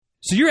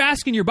So you're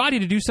asking your body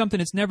to do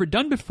something it's never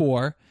done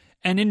before,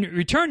 and in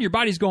return, your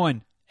body's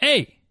going,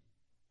 "Hey,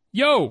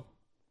 yo,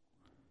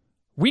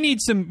 we need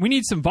some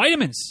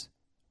vitamins.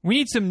 We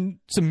need some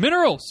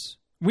minerals.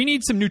 We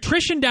need some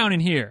nutrition down in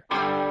here."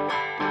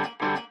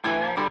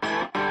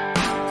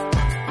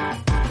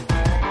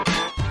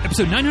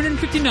 Episode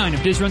 959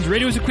 of Diz Runs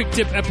Radio is a quick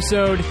tip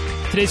episode.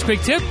 Today's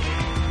quick tip: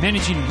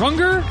 managing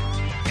hunger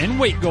and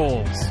weight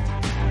goals.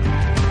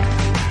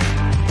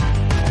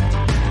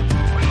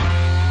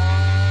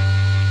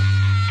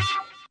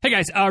 Hey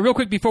guys, real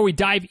quick before we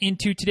dive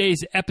into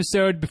today's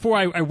episode, before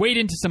I wade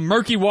into some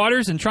murky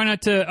waters and try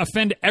not to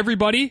offend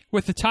everybody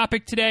with the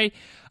topic today,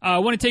 I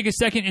want to take a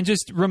second and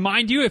just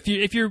remind you, if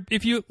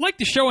you like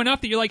the show enough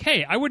that you're like,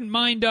 hey, I wouldn't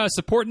mind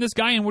supporting this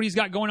guy and what he's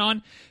got going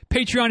on,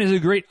 Patreon is a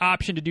great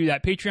option to do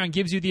that. Patreon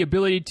gives you the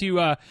ability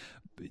to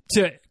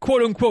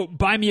quote unquote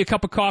buy me a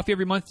cup of coffee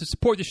every month to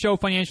support the show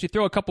financially.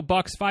 Throw a couple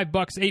bucks, $5,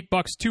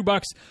 $8,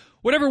 $2.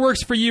 Whatever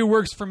works for you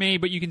works for me,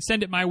 but you can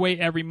send it my way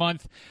every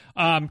month.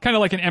 Kind of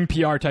like an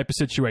NPR type of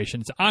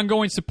situation. It's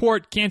ongoing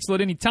support. Cancel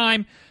at any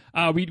time.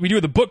 We do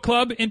the book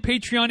club in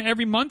Patreon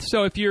every month.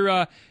 So if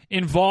you're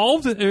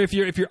involved, or if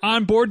you're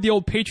on board the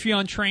old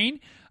Patreon train,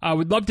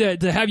 we'd love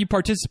to have you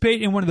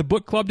participate in one of the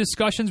book club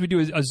discussions. We do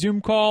a Zoom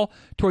call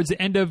towards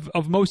the end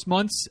of most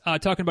months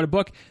talking about a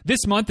book.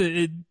 This month,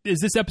 as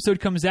this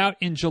episode comes out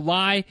in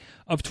July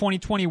of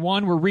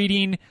 2021, we're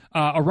reading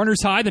A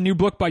Runner's High, the new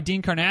book by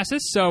Dean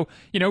Karnazes. So,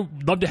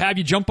 love to have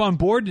you jump on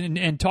board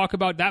and talk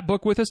about that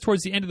book with us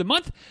towards the end of the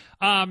month.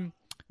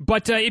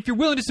 But if you're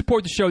willing to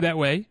support the show that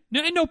way,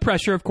 and no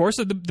pressure, of course,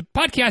 the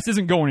podcast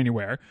isn't going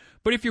anywhere.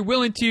 But if you're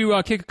willing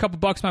to kick a couple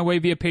bucks my way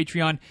via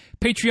Patreon,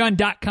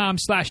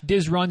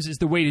 patreon.com/DizRuns is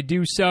the way to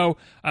do so.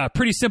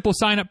 Pretty simple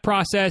sign-up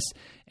process.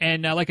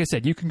 And like I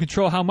said, you can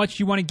control how much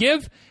you want to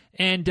give,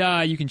 and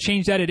you can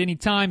change that at any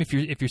time if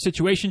your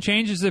situation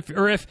changes, if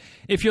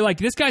you're like,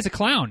 this guy's a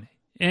clown,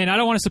 and I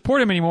don't want to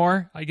support him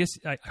anymore.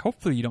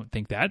 Hopefully you don't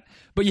think that.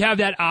 But you have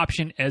that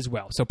option as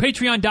well. So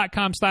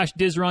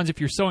patreon.com/DizRuns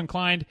if you're so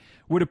inclined.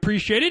 Would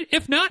appreciate it.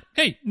 If not,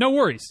 hey, no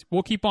worries.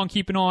 We'll keep on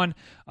keeping on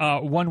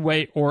one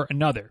way or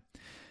another.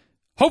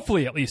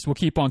 Hopefully, at least, we'll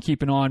keep on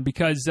keeping on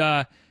because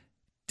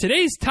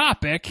today's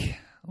topic,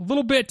 a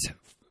little bit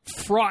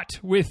fraught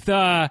with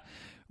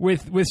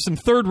some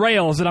third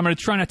rails that I'm going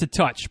to try not to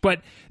touch.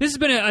 But this has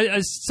been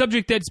a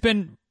subject that's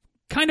been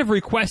kind of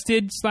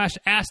requested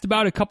 / asked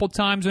about a couple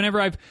times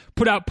whenever I've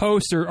put out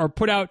posts or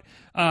put out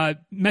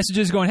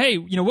messages going, hey,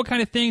 what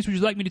kind of things would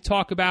you like me to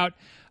talk about?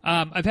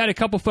 I've had a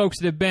couple folks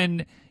that have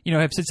been,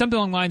 have said something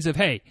along the lines of,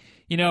 hey,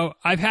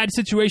 I've had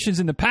situations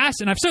in the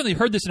past, and I've certainly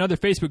heard this in other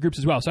Facebook groups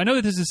as well. So I know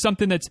that this is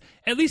something that's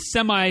at least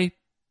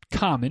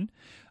semi-common,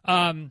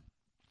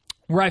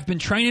 where I've been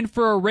training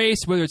for a race,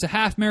 whether it's a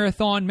half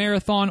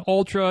marathon,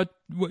 ultra,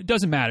 it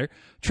doesn't matter.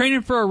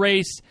 Training for a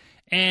race,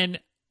 and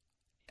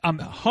I'm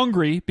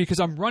hungry because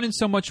I'm running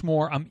so much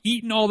more. I'm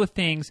eating all the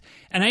things,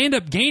 and I end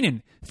up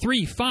gaining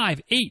 3,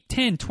 5, 8,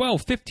 10,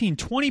 12, 15,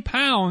 20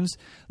 pounds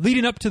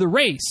leading up to the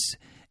race.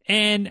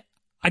 And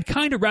I'd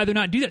kind of rather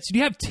not do that. So do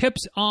you have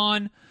tips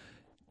on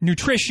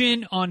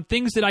nutrition, on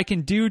things that I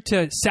can do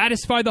to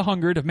satisfy the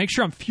hunger, to make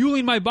sure I'm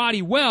fueling my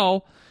body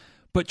well,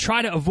 but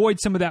try to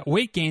avoid some of that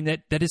weight gain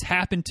that has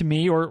happened to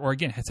me or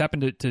again, has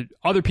happened to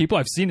other people.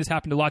 I've seen this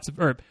happen to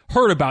or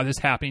heard about this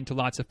happening to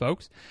lots of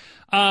folks.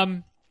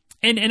 And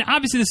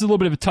obviously this is a little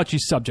bit of a touchy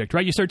subject,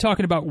 right? You start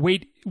talking about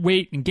weight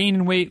and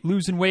gaining weight,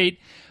 losing weight.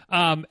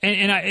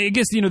 And I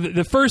guess,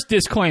 the first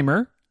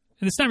disclaimer,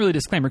 and it's not really a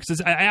disclaimer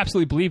because I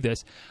absolutely believe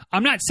this.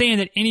 I'm not saying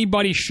that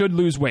anybody should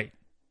lose weight,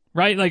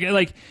 right?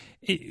 Like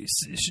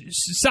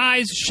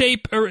size,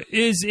 shape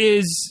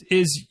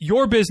is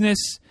your business,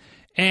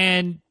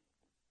 and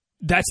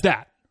that's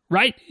that,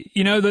 right?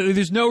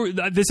 There's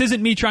this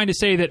isn't me trying to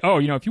say that,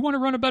 if you want to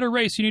run a better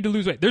race, you need to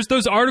lose weight. There's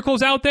those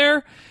articles out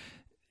there.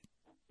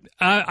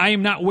 I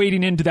am not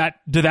wading into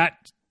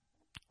that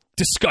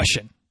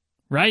discussion,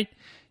 right?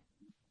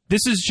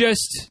 This is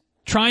just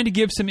trying to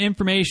give some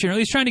information, or at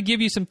least trying to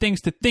give you some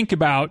things to think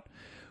about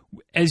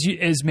as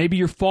maybe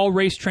your fall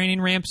race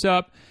training ramps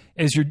up,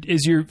 as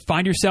you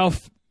find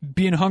yourself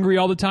being hungry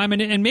all the time,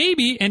 and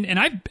maybe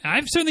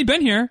I've certainly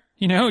been here.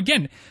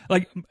 Again,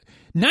 like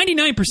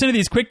 99% of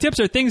these quick tips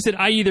are things that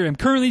I either am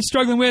currently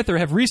struggling with, or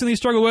have recently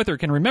struggled with, or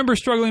can remember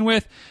struggling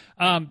with.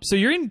 So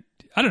you're in,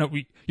 I don't know,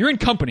 you're in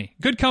company,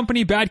 good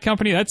company, bad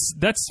company.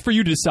 That's for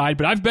you to decide.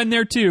 But I've been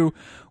there too,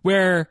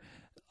 where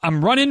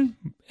I'm running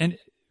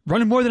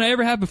more than I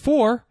ever have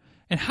before.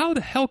 And how the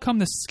hell come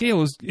the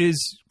scale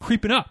is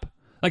creeping up?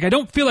 Like, I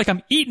don't feel like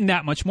I'm eating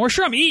that much more.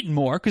 Sure, I'm eating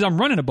more because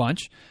I'm running a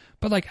bunch,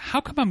 but like,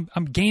 how come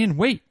I'm gaining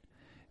weight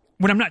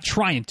when I'm not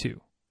trying to,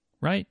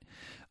 right?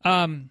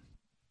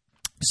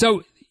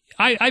 So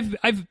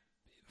I've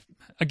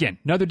again,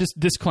 another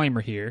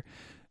disclaimer here.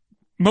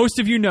 Most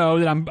of you know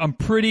that I'm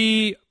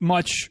pretty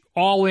much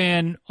all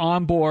in,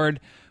 on board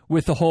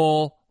with the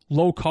whole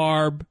low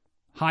carb,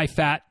 high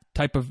fat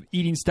type of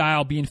eating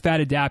style, being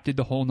fat adapted,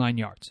 the whole 9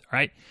 yards. All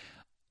right.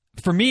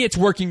 For me, it's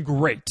working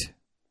great.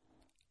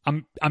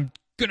 I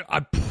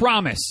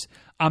promise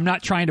I'm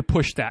not trying to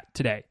push that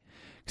today.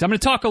 Because I'm going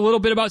to talk a little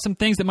bit about some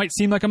things that might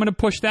seem like I'm going to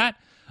push that.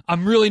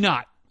 I'm really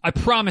not. I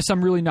promise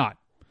I'm really not.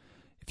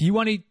 If you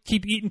want to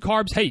keep eating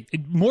carbs, hey,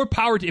 more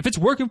power to you. If it's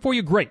working for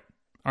you, great.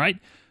 All right?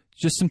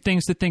 Just some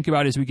things to think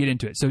about as we get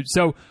into it.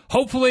 So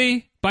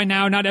hopefully by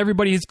now, not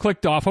everybody has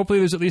clicked off. Hopefully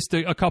there's at least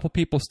a couple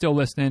people still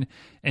listening,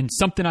 and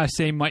something I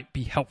say might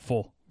be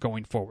helpful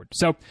going forward.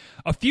 So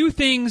a few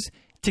things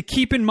to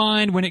keep in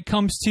mind when it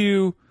comes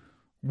to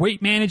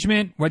weight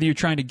management, whether you're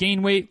trying to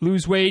gain weight,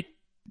 lose weight,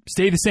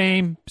 stay the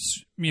same,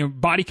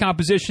 body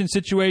composition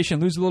situation,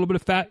 lose a little bit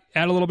of fat,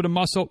 add a little bit of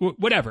muscle,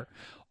 whatever.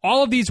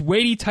 All of these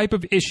weighty type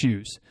of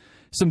issues,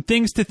 some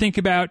things to think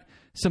about,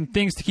 some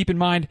things to keep in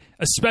mind,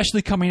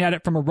 especially coming at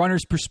it from a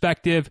runner's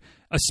perspective,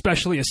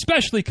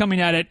 especially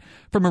coming at it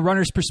from a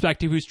runner's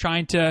perspective who's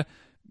trying to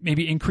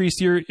maybe increase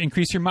your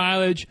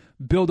mileage,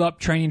 build up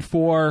training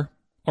for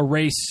a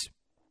race,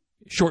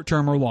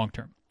 short-term or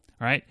long-term.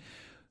 All right?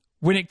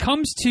 When it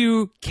comes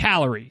to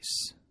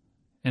calories,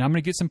 and I'm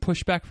going to get some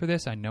pushback for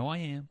this, I know I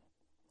am,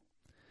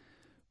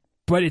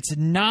 but it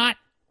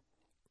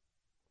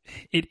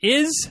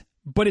is,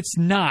 but it's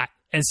not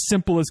as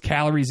simple as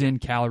calories in,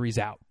 calories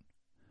out.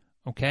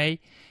 Okay?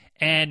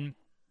 And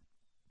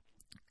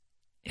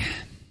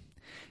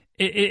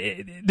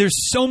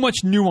there's so much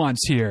nuance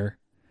here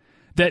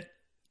that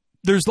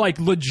there's like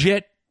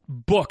legit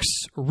books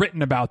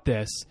written about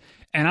this.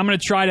 And I'm going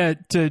to try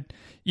to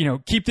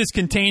keep this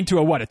contained to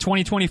a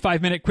 20,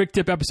 25 minute quick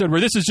tip episode where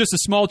this is just a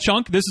small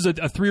chunk. This is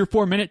a 3 or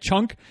 4 minute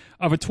chunk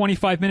of a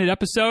 25 minute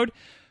episode.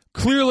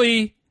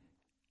 Clearly,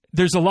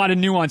 there's a lot of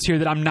nuance here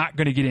that I'm not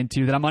going to get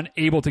into, that I'm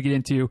unable to get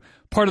into.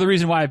 Part of the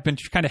reason why I've been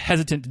kind of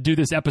hesitant to do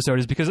this episode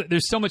is because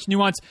there's so much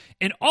nuance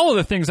in all of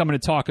the things I'm going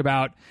to talk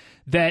about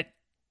that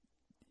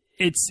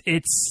it's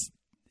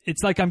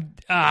like I'm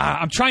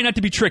trying not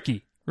to be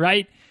tricky,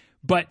 right?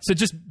 But so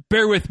just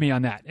bear with me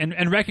on that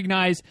and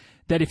recognize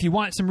that if you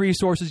want some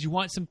resources, you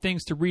want some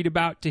things to read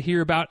about, to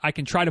hear about, I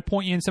can try to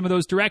point you in some of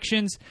those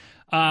directions.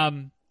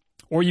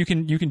 Or you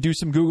can do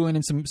some Googling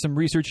and some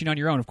researching on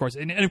your own, of course.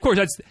 And of course,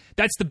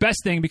 that's the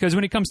best thing, because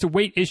when it comes to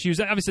weight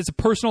issues, obviously it's a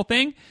personal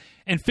thing,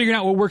 and figuring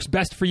out what works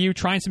best for you,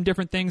 trying some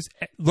different things,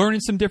 learning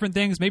some different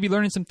things, maybe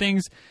learning some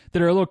things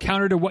that are a little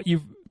counter to what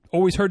you've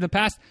always heard in the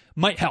past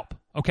might help,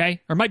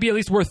 okay? Or might be at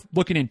least worth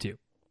looking into.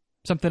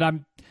 Something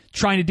I'm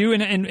trying to do,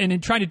 and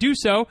in trying to do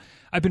so,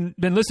 I've been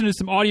listening to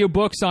some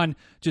audiobooks on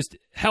just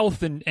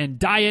health and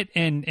diet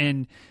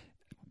and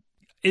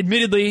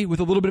admittedly with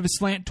a little bit of a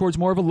slant towards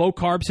more of a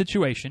low-carb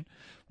situation.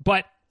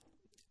 But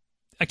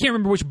I can't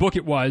remember which book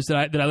it was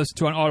that I listened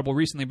to on Audible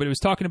recently, but it was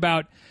talking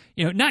about,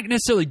 not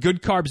necessarily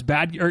good carbs,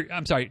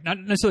 not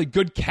necessarily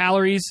good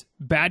calories,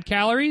 bad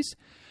calories,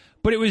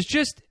 but it was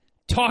just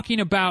talking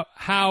about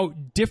how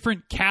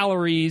different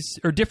calories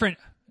or different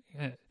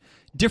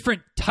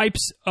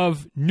types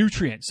of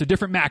nutrients, so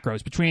different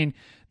macros between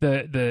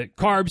the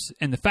carbs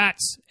and the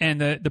fats and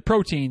the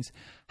proteins,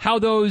 how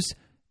those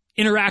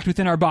interact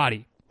within our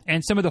body.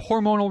 And some of the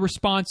hormonal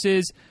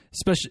responses,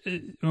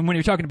 especially when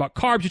you're talking about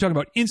carbs, you're talking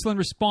about insulin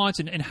response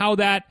and how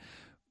that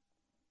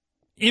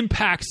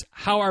impacts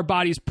how our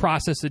bodies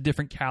process the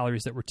different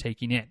calories that we're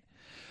taking in.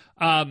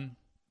 And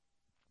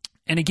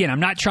again, I'm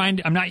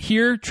not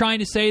here trying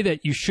to say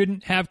that you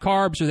shouldn't have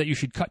carbs or that you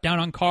should cut down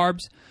on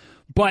carbs,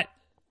 but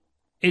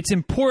it's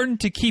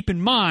important to keep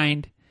in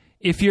mind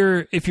if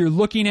you're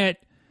looking at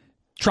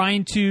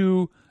trying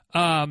to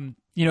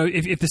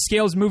if the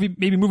scale's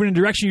maybe moving in a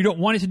direction you don't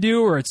want it to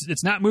do, or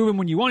it's not moving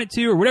when you want it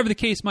to, or whatever the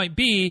case might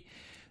be,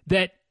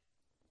 that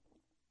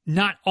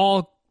not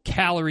all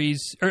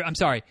calories,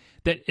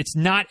 that it's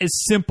not as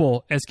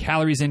simple as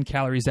calories in,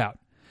 calories out.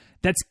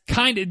 That's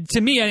kind of,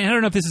 to me, I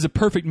don't know if this is a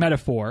perfect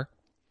metaphor,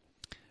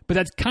 but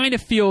that kind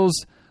of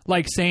feels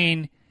like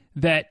saying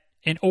that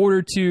in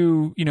order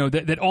to,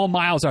 that all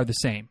miles are the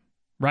same,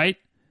 right?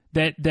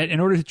 That in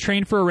order to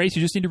train for a race,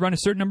 you just need to run a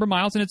certain number of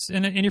miles and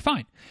you're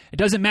fine. It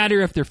doesn't matter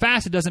if they're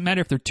fast. It doesn't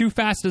matter if they're too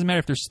fast. It doesn't matter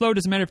if they're slow. It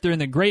doesn't matter if they're in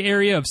the gray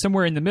area of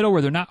somewhere in the middle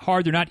where they're not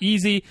hard, they're not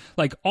easy.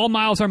 Like, all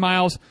miles are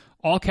miles.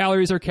 All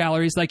calories are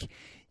calories. Like,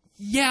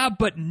 yeah,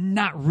 but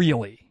not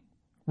really,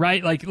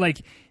 right?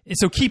 Like,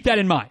 so keep that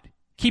in mind.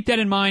 Keep that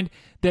in mind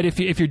that if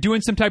you're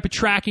doing some type of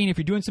tracking, if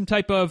you're doing some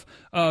type of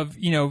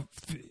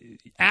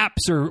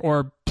apps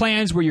or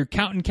plans where you're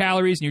counting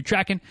calories and you're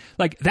tracking,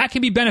 like, that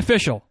can be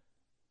beneficial.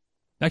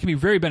 That can be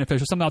very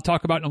beneficial, something I'll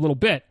talk about in a little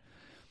bit.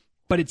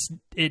 But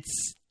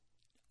it's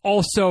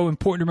also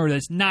important to remember that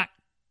it's not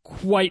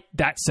quite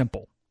that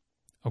simple,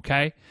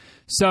 okay?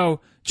 So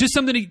just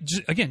something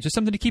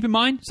to keep in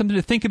mind, something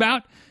to think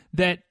about,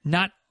 that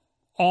not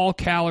all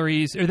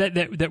calories, or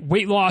that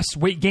weight loss,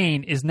 weight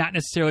gain is not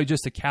necessarily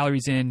just the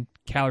calories in,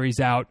 calories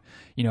out.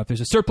 If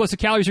there's a surplus of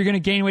calories, you're going to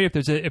gain weight.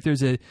 If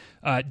there's a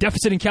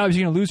deficit in calories,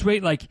 you're going to lose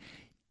weight. Like,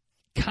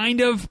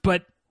 kind of,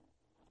 but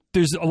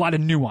there's a lot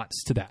of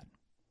nuance to that.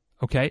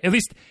 Okay, at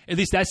least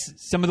that's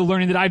some of the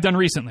learning that I've done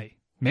recently.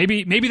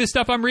 Maybe the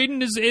stuff I'm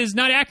reading is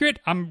not accurate.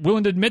 I'm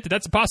willing to admit that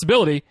that's a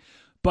possibility.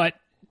 But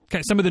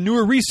some of the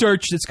newer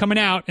research that's coming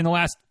out in the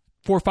last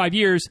 4 or 5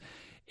 years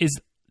is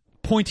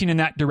pointing in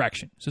that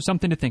direction. So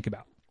something to think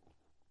about.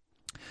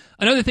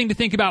 Another thing to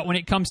think about when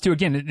it comes to,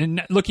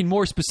 again, looking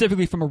more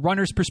specifically from a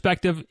runner's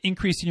perspective,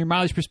 increasing your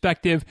mileage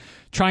perspective,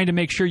 trying to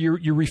make sure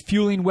you're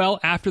refueling well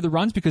after the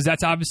runs, because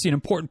that's obviously an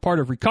important part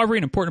of recovery,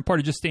 an important part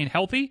of just staying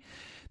healthy,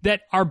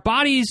 that our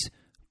bodies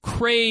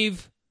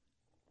crave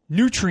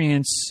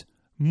nutrients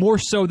more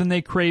so than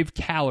they crave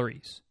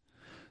calories.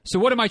 So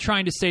what am I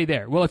trying to say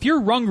there? Well, if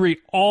you're hungry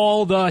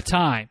all the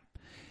time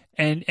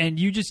and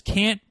you just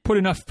can't put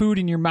enough food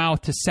in your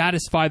mouth to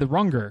satisfy the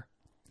hunger,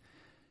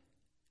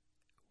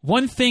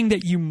 one thing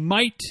that you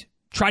might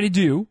try to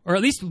do, or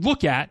at least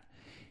look at,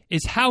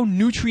 is how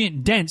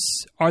nutrient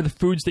dense are the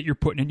foods that you're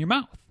putting in your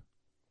mouth.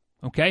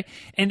 Okay?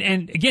 And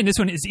again, this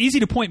one is easy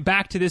to point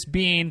back to this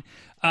being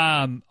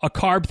a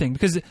carb thing,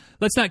 because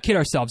let's not kid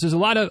ourselves. There's a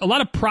lot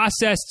of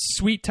processed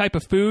sweet type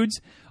of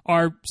foods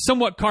are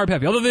somewhat carb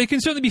heavy, although they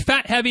can certainly be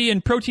fat heavy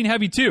and protein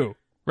heavy too,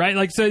 right?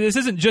 Like, so this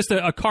isn't just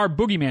a carb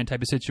boogeyman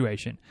type of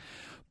situation.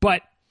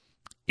 But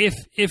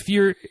if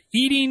you're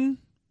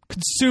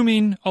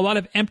consuming a lot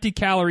of empty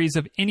calories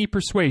of any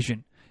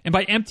persuasion, and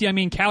by empty I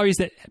mean calories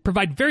that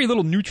provide very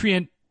little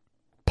nutrient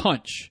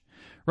punch,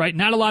 right?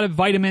 Not a lot of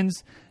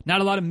vitamins,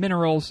 not a lot of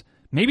minerals.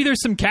 Maybe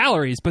there's some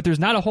calories, but there's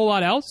not a whole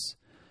lot else.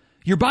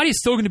 Your body's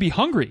still going to be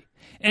hungry.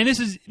 And this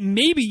is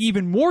maybe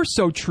even more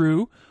so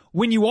true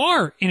when you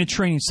are in a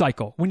training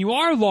cycle, when you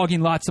are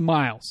logging lots of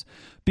miles,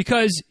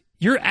 because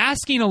you're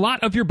asking a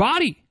lot of your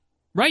body,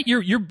 right?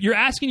 You're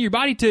asking your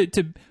body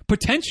to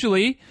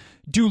potentially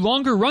do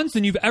longer runs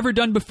than you've ever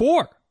done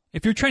before.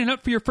 If you're training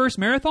up for your first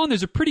marathon,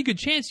 there's a pretty good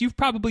chance you've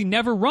probably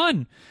never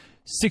run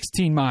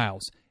 16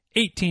 miles,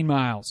 18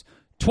 miles,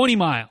 20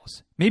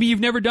 miles. Maybe you've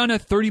never done a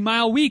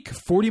 30-mile week,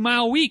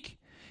 40-mile week.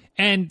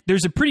 And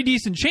there's a pretty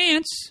decent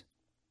chance,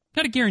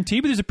 not a guarantee,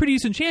 but there's a pretty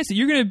decent chance that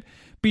you're going to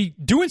be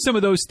doing some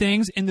of those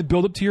things in the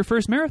build-up to your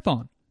first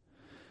marathon.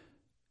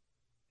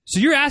 So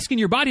you're asking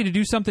your body to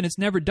do something it's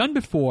never done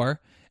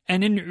before,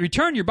 and in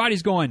return, your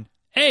body's going,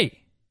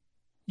 hey,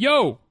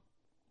 yo,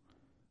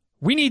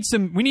 we need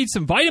some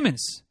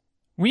vitamins.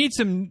 We need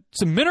some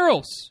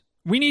minerals.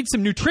 We need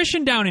some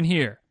nutrition down in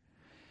here.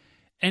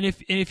 And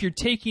if you're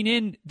taking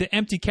in the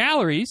empty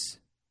calories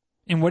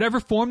in whatever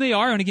form they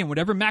are, and again,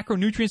 whatever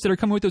macronutrients that are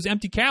coming with those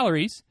empty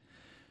calories,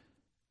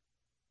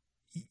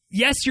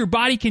 yes, your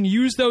body can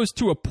use those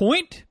to a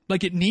point,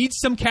 like it needs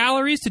some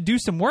calories to do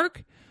some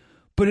work,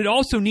 but it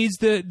also needs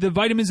the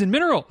vitamins and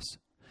minerals.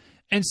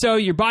 And so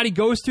your body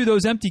goes through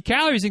those empty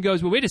calories and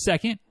goes, well, wait a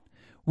second.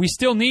 We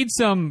still need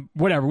some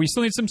whatever. We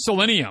still need some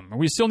selenium, or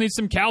we still need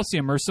some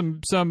calcium, or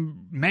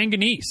some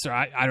manganese. Or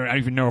I don't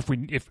even know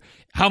if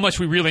how much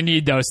we really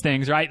need those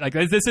things, right? Like,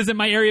 this isn't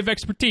my area of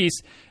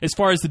expertise as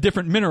far as the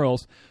different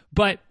minerals,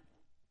 but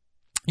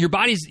your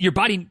body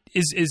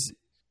is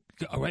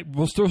all right.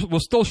 We're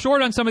still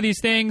short on some of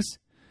these things.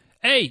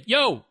 Hey,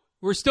 yo,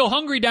 we're still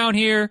hungry down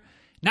here.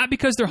 Not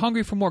because they're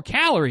hungry for more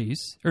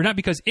calories, or not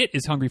because it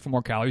is hungry for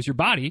more calories, your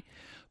body,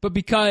 but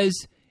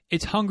because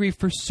it's hungry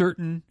for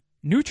certain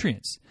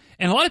nutrients.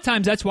 And a lot of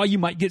times that's why you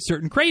might get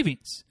certain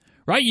cravings,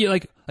 right? You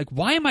like,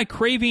 why am I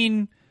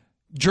craving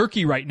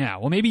jerky right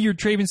now? Well, maybe you're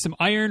craving some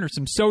iron or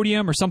some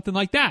sodium or something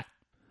like that.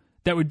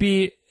 That would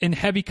be in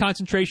heavy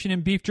concentration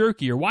in beef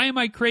jerky. Or why am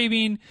I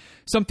craving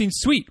something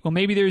sweet? Well,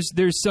 maybe there's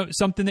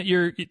something that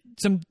you're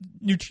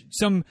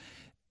some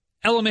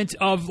element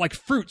of like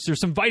fruits or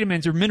some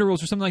vitamins or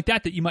minerals or something like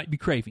that you might be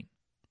craving.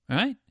 All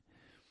right.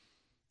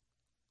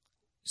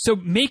 So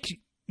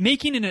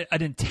making an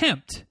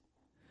attempt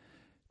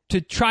to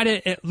try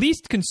to at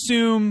least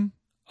consume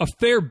a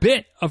fair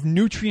bit of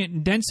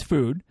nutrient-dense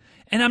food.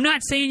 And I'm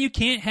not saying you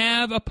can't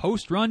have a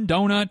post-run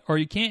donut, or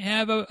you can't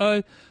have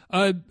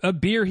a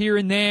beer here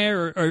and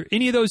there, or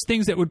any of those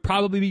things that would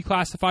probably be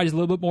classified as a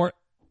little bit more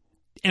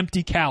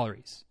empty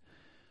calories.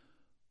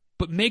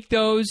 But make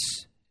those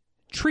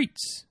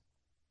treats.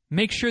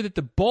 Make sure that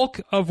the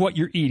bulk of what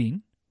you're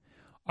eating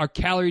are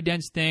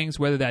calorie-dense things,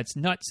 whether that's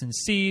nuts and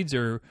seeds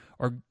or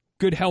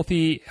good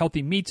healthy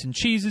meats and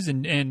cheeses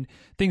and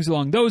things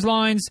along those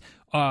lines,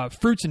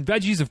 fruits and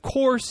veggies, of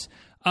course,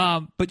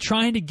 but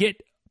trying to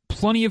get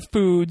plenty of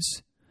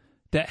foods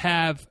that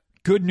have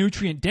good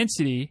nutrient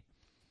density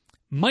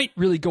might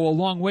really go a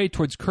long way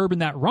towards curbing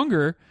that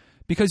hunger,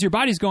 because your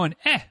body's going,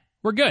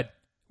 we're good.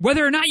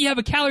 Whether or not you have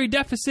a calorie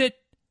deficit,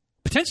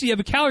 potentially you have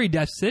a calorie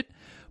deficit,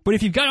 but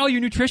if you've got all your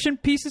nutrition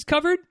pieces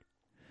covered,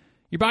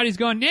 your body's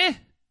going,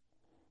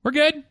 we're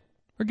good.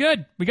 We're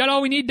good. We got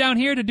all we need down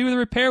here to do the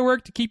repair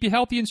work to keep you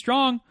healthy and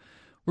strong.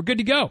 We're good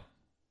to go. All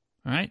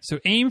right. So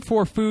aim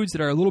for foods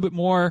that are a little bit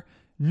more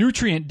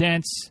nutrient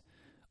dense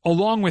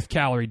along with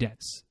calorie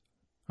dense.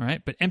 All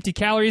right. But empty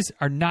calories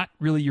are not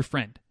really your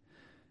friend.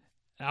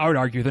 I would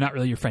argue they're not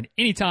really your friend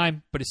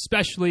anytime, but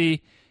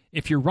especially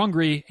if you're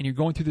hungry and you're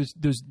going through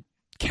those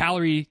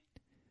calorie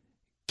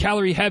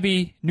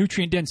heavy,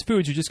 nutrient dense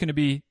foods, you're just going to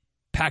be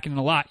packing in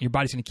a lot. And your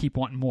body's going to keep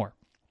wanting more.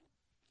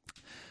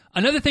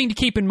 Another thing to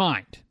keep in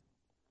mind,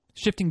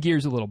 shifting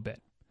gears a little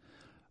bit.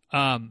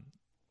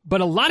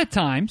 But a lot of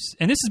times,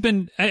 and this has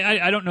been,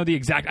 I don't know the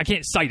exact, I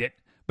can't cite it,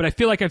 but I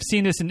feel like I've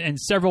seen this in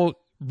several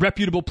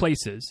reputable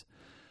places,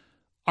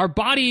 our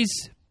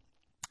bodies,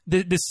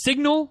 the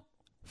signal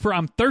for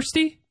I'm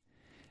thirsty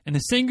and the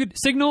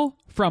signal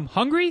for I'm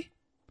hungry,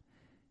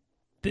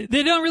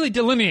 they don't really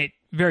delineate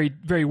very,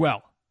 very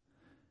well.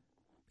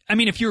 I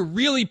mean, if you're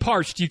really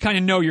parched, you kind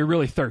of know you're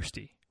really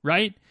thirsty,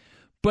 right?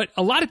 But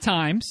a lot of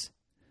times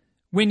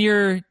when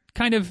you're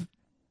kind of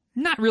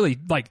not really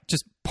like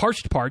just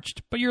parched,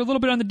 but you're a little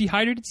bit on the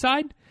dehydrated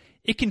side,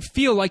 it can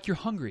feel like you're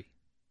hungry.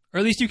 Or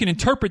at least you can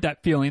interpret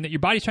that feeling that your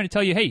body's trying to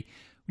tell you, hey,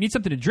 we need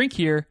something to drink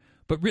here,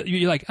 but really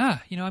you're like,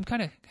 I'm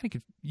kind of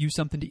could use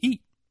something to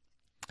eat.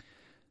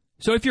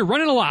 So if you're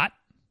running a lot,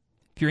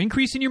 if you're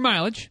increasing your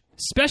mileage,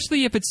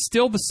 especially if it's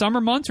still the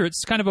summer months or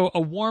it's kind of a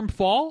warm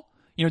fall,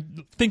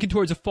 thinking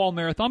towards a fall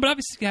marathon, but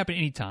obviously it can happen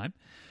anytime.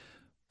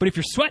 But if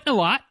you're sweating a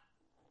lot,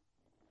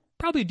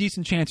 probably a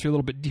decent chance you're a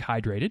little bit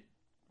dehydrated,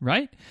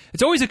 right?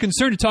 It's always a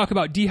concern to talk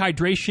about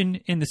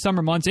dehydration in the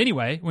summer months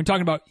anyway. When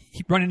talking about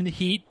running in the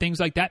heat, things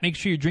like that, make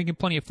sure you're drinking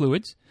plenty of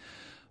fluids.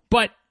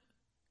 But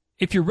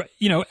if you're,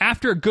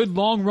 after a good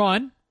long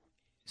run,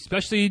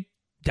 especially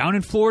down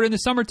in Florida in the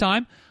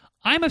summertime,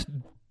 I'm a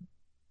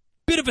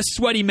bit of a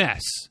sweaty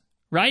mess,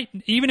 right?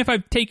 Even if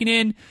I've taken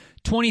in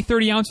 20,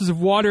 30 ounces of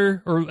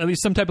water or at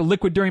least some type of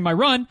liquid during my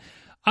run,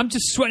 I'm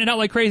just sweating it out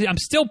like crazy. I'm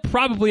still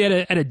probably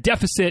at a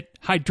deficit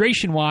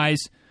hydration-wise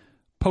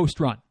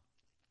post-run.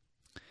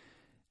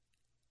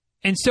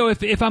 And so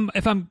if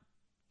I'm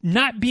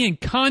not being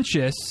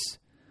conscious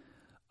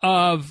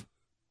of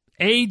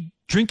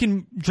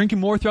drinking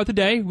more throughout the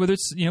day, whether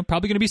it's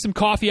probably going to be some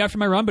coffee after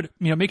my run, but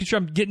making sure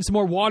I'm getting some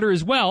more water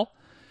as well,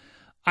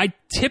 I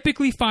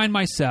typically find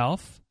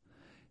myself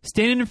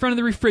standing in front of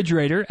the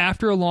refrigerator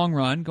after a long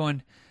run,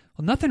 going,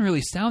 well, nothing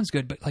really sounds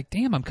good, but like,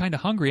 damn, I'm kind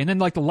of hungry. And then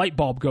like the light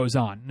bulb goes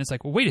on, and it's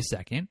like, well, wait a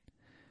second,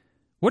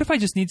 what if I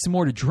just need some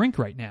more to drink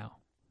right now?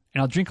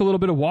 And I'll drink a little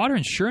bit of water,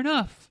 and sure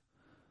enough,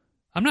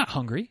 I'm not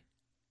hungry.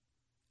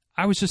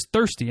 I was just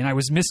thirsty, and I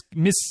was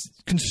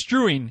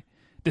misconstruing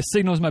the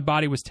signals my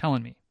body was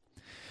telling me.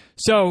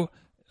 So,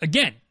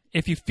 again,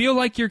 if you feel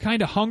like you're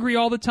kind of hungry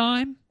all the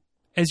time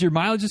as your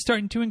mileage is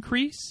starting to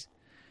increase,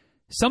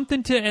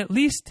 something to at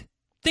least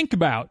think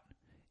about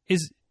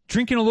is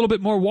drinking a little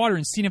bit more water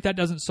and seeing if that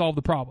doesn't solve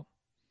the problem.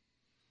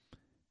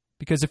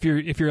 Because if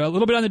you're a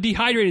little bit on the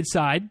dehydrated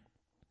side,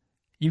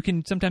 you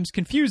can sometimes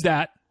confuse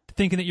that,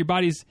 thinking that your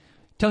body's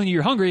telling you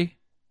you're hungry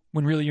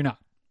when really you're not.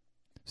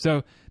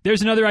 So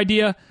there's another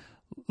idea.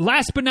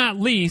 Last but not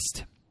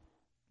least,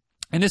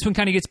 and this one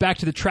kind of gets back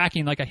to the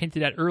tracking like I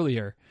hinted at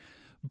earlier,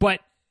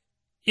 but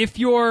if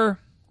you're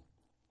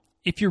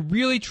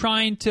really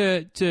trying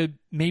to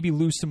maybe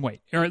lose some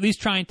weight, or at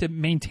least trying to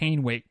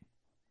maintain weight,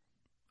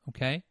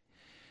 okay?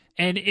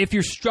 And if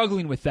you're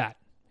struggling with that,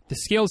 the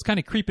scale's kind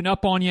of creeping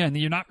up on you and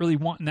you're not really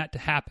wanting that to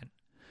happen.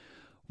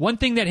 One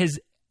thing that has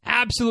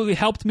absolutely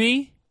helped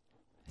me,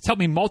 it's helped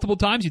me multiple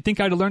times. You'd think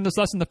I'd have learned this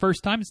lesson the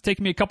first time. It's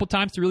taken me a couple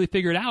times to really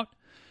figure it out.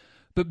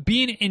 But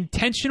being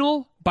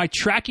intentional by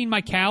tracking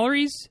my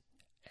calories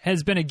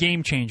has been a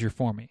game changer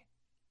for me.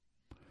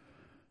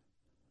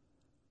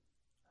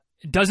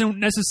 It doesn't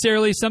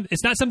necessarily,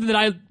 it's not something that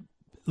I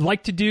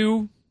like to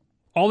do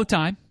all the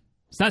time.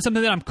 It's not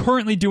something that I'm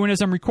currently doing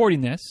as I'm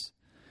recording this.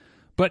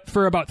 But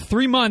for about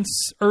 3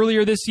 months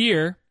earlier this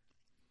year,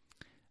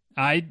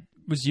 I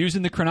was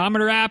using the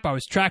Chronometer app. I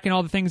was tracking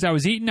all the things I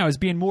was eating. I was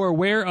being more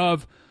aware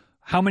of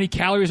how many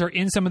calories are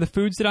in some of the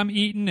foods that I'm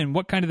eating and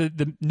what kind of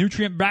the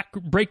nutrient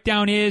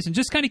breakdown is, and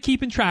just kind of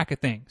keeping track of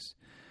things.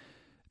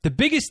 The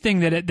biggest thing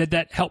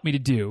that helped me to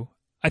do,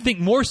 I think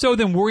more so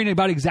than worrying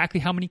about exactly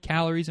how many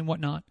calories and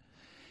whatnot,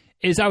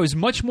 is I was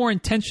much more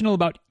intentional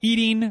about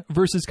eating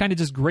versus kind of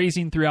just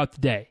grazing throughout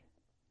the day.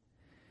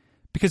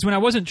 Because when I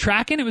wasn't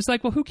tracking, it was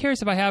like, well, who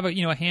cares if I have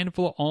a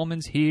handful of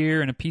almonds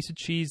here and a piece of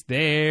cheese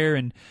there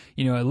and,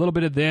 a little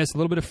bit of this, a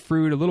little bit of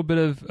fruit, a little bit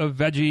of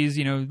veggies,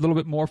 a little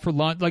bit more for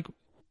lunch, like,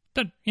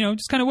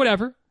 just kind of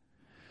whatever.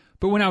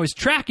 But when I was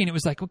tracking, it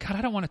was like, well, God,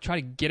 I don't want to try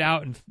to get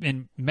out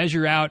and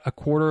measure out a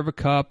quarter of a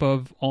cup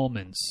of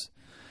almonds.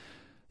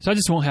 So I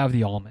just won't have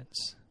the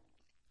almonds.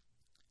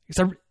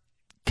 Because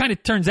kind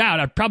of turns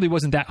out I probably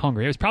wasn't that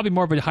hungry. It was probably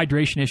more of a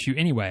hydration issue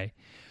anyway.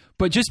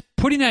 But just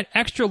putting that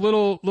extra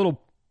little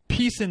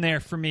piece in there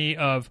for me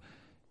of,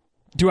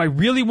 do I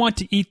really want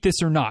to eat this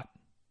or not?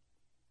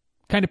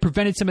 Kind of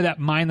prevented some of that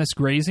mindless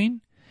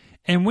grazing.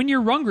 And when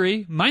you're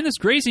hungry, mindless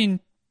grazing,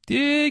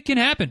 it can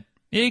happen.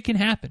 It can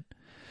happen.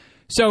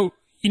 So,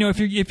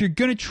 if you're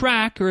going to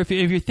track, or if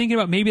you're thinking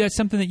about maybe that's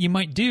something that you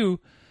might do,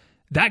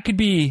 that could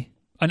be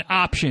an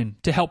option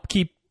to help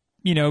keep,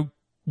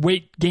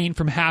 weight gain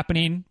from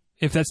happening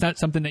if that's not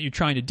something that you're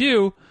trying to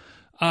do,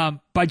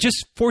 by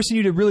just forcing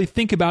you to really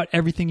think about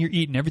everything you're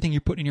eating, everything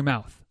you're putting in your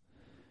mouth.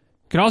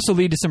 It can also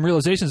lead to some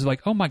realizations of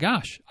like, oh my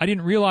gosh, I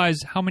didn't realize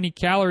how many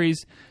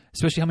calories,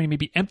 especially how many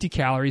maybe empty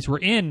calories were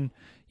in,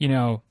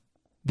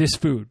 this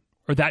food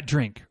or that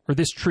drink or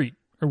this treat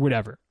or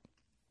whatever.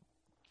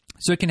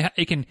 So it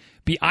can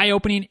be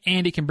eye-opening,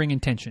 and it can bring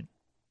intention.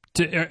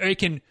 It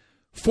can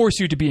force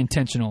you to be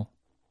intentional,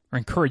 or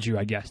encourage you,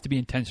 I guess, to be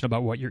intentional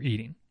about what you're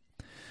eating.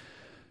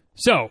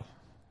 So,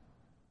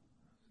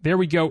 there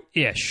we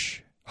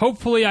go-ish.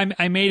 Hopefully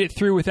I made it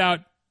through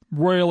without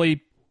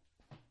royally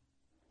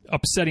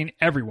upsetting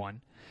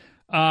everyone.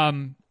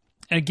 And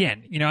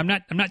again, I'm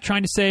not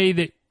trying to say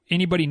that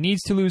anybody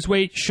needs to lose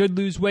weight, should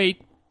lose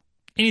weight,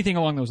 anything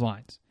along those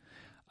lines.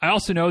 I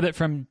also know that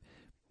from,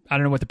 I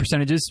don't know what the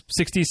percentage is,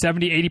 60,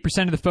 70,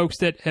 80% of the folks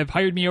that have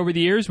hired me over the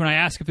years, when I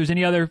ask if there's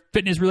any other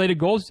fitness-related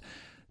goals,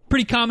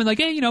 pretty common, like,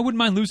 hey, I wouldn't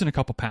mind losing a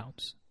couple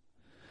pounds.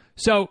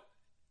 So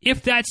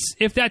if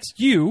that's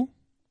you,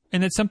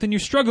 and that's something you're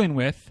struggling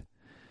with,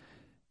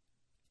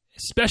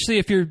 especially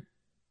if you're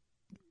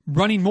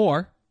running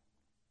more,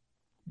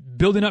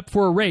 building up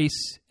for a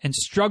race, and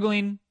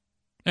struggling,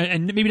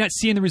 and maybe not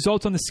seeing the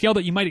results on the scale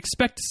that you might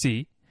expect to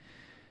see,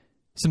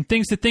 some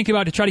things to think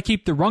about to try to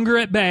keep the hunger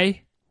at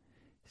bay,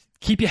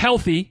 keep you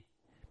healthy,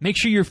 make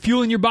sure you're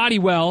fueling your body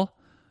well,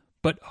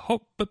 but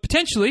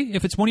potentially,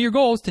 if it's one of your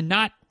goals, to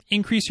not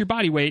increase your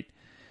body weight,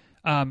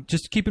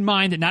 just keep in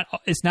mind that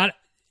it's not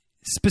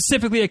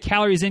specifically a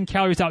calories in,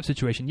 calories out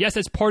situation. Yes,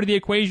 that's part of the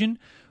equation,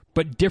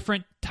 but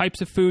different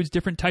types of foods,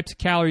 different types of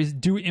calories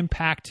do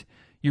impact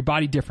your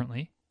body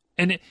differently.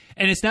 And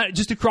it's not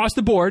just across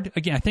the board.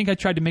 Again, I think I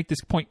tried to make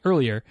this point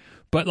earlier,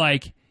 but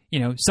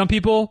some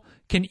people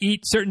can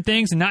eat certain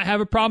things and not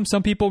have a problem.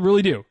 Some people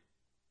really do.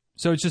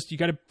 So it's just, you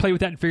got to play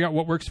with that and figure out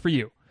what works for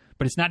you.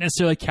 But it's not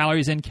necessarily a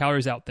calories in,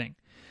 calories out thing.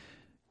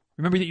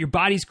 Remember that your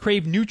bodies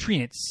crave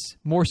nutrients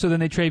more so than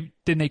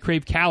they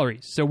crave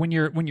calories. So when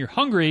you're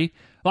hungry,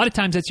 a lot of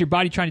times that's your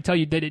body trying to tell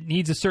you that it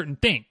needs a certain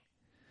thing.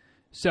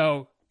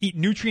 So eat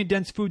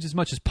nutrient-dense foods as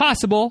much as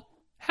possible.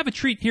 Have a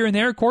treat here and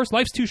there, of course.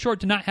 Life's too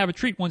short to not have a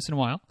treat once in a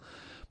while.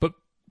 But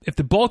if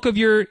the bulk of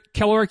your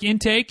caloric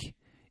intake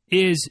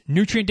is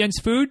nutrient-dense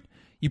food,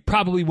 you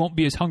probably won't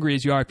be as hungry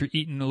as you are if you're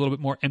eating a little bit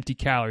more empty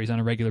calories on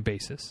a regular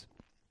basis.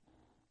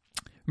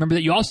 Remember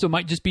that you also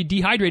might just be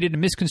dehydrated and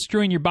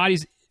misconstruing your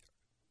body's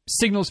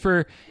signals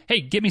for,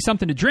 hey, get me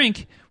something to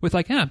drink, with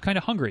I'm kind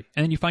of hungry.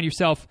 And then you find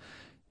yourself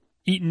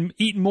eating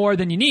more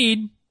than you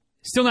need,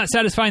 still not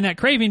satisfying that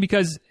craving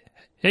because,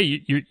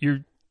 hey,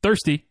 you're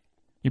thirsty.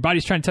 Your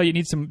body's trying to tell you it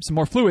needs some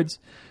more fluids.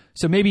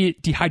 So maybe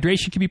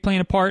dehydration can be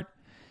playing a part.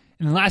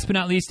 And then last but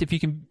not least, if you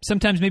can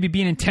sometimes maybe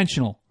being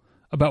intentional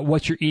about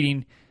what you're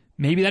eating.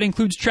 Maybe that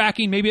includes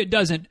tracking, maybe it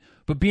doesn't,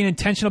 but being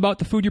intentional about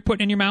the food you're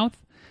putting in your mouth,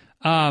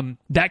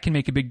 that can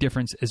make a big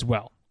difference as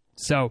well.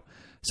 So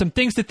some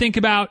things to think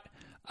about.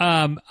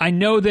 I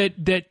know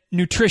that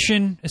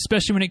nutrition,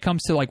 especially when it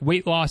comes to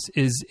weight loss,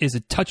 is a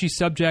touchy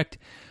subject.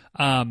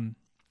 And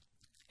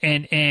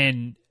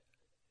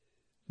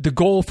the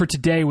goal for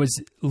today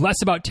was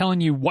less about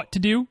telling you what to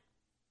do,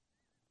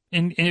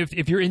 and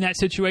if you're in that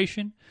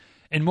situation,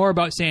 and more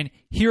about saying,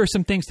 here are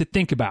some things to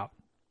think about.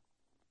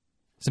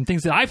 Some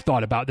things that I've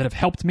thought about that have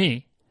helped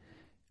me.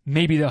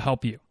 Maybe they'll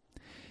help you.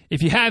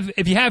 If you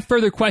have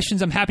further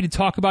questions, I'm happy to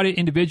talk about it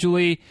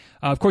individually.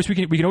 Of course, we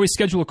can always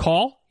schedule a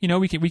call.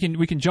 We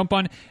can jump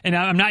on. And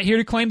I'm not here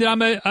to claim that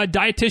I'm a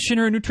dietitian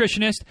or a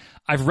nutritionist.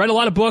 I've read a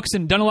lot of books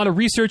and done a lot of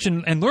research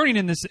and learning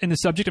in the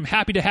subject. I'm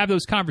happy to have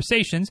those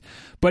conversations.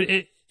 But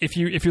if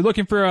you're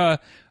looking for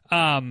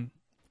a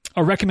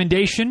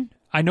recommendation,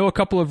 I know a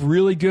couple of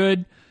really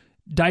good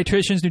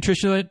dietitians,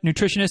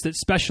 nutritionists that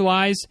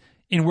specialize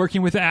in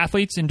working with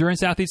athletes,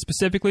 endurance athletes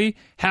specifically.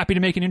 Happy to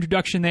make an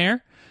introduction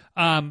there.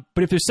 But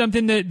if there's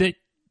something that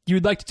you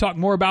would like to talk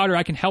more about, or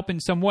I can help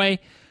in some way,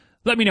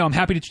 let me know. I'm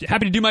happy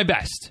to do my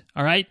best.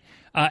 All right.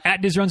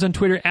 At DizRuns on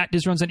Twitter, at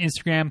DizRuns on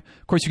Instagram.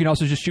 Of course, you can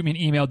also just shoot me an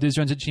email,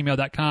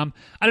 dizruns@gmail.com.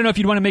 I don't know if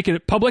you'd want to make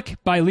it public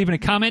by leaving a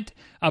comment,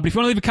 but if you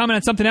want to leave a comment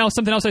on something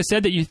else I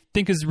said that you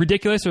think is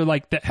ridiculous or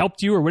that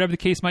helped you or whatever the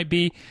case might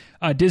be,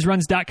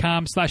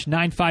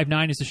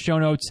 dizruns.com/959 is the show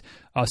notes.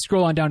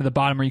 Scroll on down to the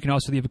bottom, or you can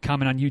also leave a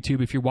comment on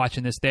YouTube if you're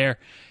watching this there.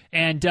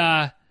 And,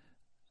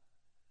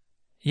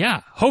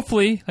 yeah,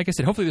 hopefully, like I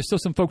said, hopefully there's still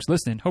some folks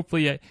listening.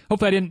 Hopefully I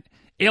didn't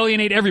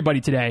alienate everybody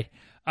today.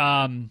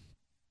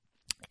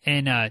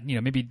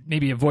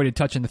 Maybe avoided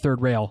touching the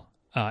third rail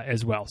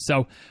as well.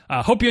 So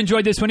hope you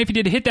enjoyed this one. If you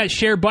did, hit that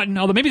share button,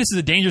 although maybe this is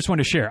a dangerous one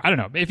to share. I don't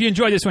know. If you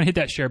enjoyed this one, hit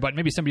that share button.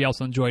 Maybe somebody else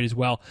will enjoy it as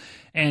well.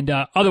 And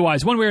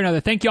otherwise, one way or another,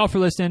 thank you all for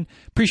listening.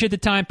 Appreciate the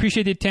time.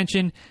 Appreciate the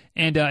attention.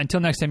 And until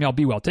next time, y'all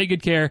be well. Take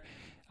good care.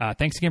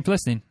 Thanks again for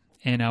listening.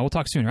 And we'll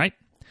talk soon, all right?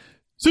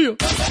 See you.